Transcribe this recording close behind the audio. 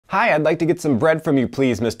Hi, I'd like to get some bread from you,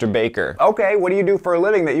 please, Mr. Baker. Okay, what do you do for a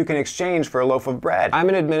living that you can exchange for a loaf of bread? I'm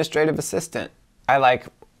an administrative assistant. I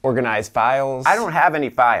organize files. I don't have any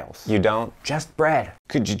files. You don't? Just bread.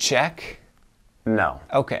 Could you check? No.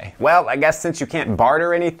 Okay. Well, I guess since you can't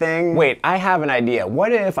barter anything... Wait, I have an idea.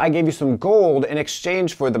 What if I gave you some gold in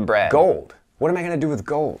exchange for the bread? Gold? What am I gonna do with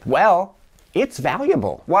gold? Well, it's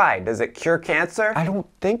valuable. Why? Does it cure cancer? I don't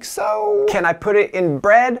think so. Can I put it in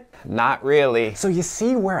bread? Not really. So you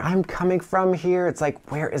see where I'm coming from here? It's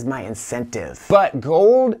like, where is my incentive? But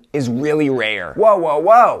gold is really rare. Whoa, whoa,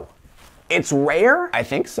 whoa. It's rare? I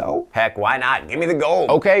think so. Heck, why not? Give me the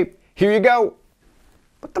gold. Okay, here you go.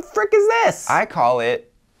 What the frick is this? I call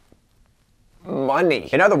it money.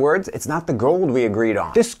 In other words, it's not the gold we agreed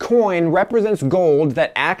on. This coin represents gold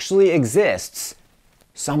that actually exists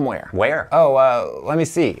somewhere. Where? Oh, let me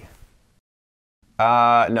see.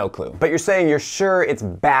 No clue. But you're saying you're sure it's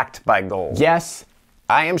backed by gold? Yes,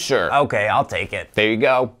 I am sure. Okay, I'll take it. There you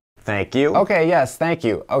go. Thank you. Okay, yes, thank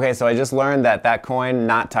you. Okay, so I just learned that coin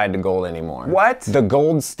not tied to gold anymore. What? The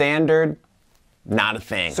gold standard, not a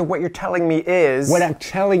thing. So what you're telling me is... What I'm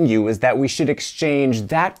telling you is that we should exchange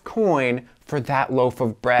that coin for that loaf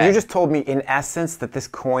of bread. You just told me, in essence, that this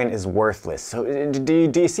coin is worthless. So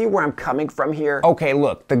do you see where I'm coming from here? Okay,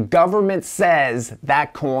 look, the government says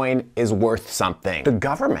that coin is worth something. The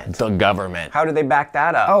government? The government. How do they back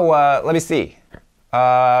that up? Oh, let me see.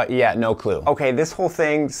 Yeah, no clue. Okay, this whole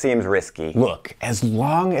thing seems risky. Look, as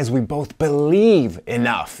long as we both believe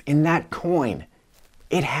enough in that coin,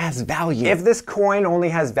 it has value. If this coin only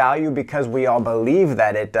has value because we all believe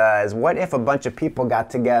that it does, what if a bunch of people got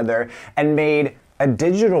together and made a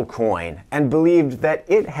digital coin and believed that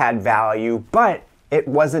it had value, but it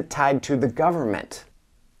wasn't tied to the government?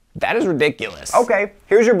 That is ridiculous. Okay,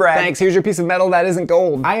 here's your bread. Thanks, here's your piece of metal that isn't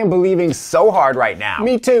gold. I am believing so hard right now.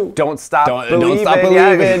 Me too. Don't stop believing. Don't stop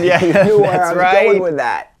believing. Yeah, you knew where I was right. going with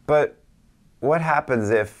that. But what happens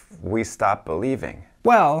if we stop believing?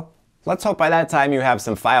 Well, let's hope by that time you have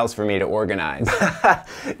some files for me to organize.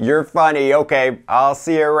 You're funny. Okay, I'll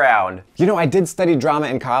see you around. You know, I did study drama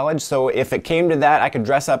in college, so if it came to that, I could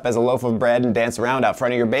dress up as a loaf of bread and dance around out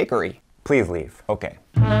front of your bakery. Please leave. Okay.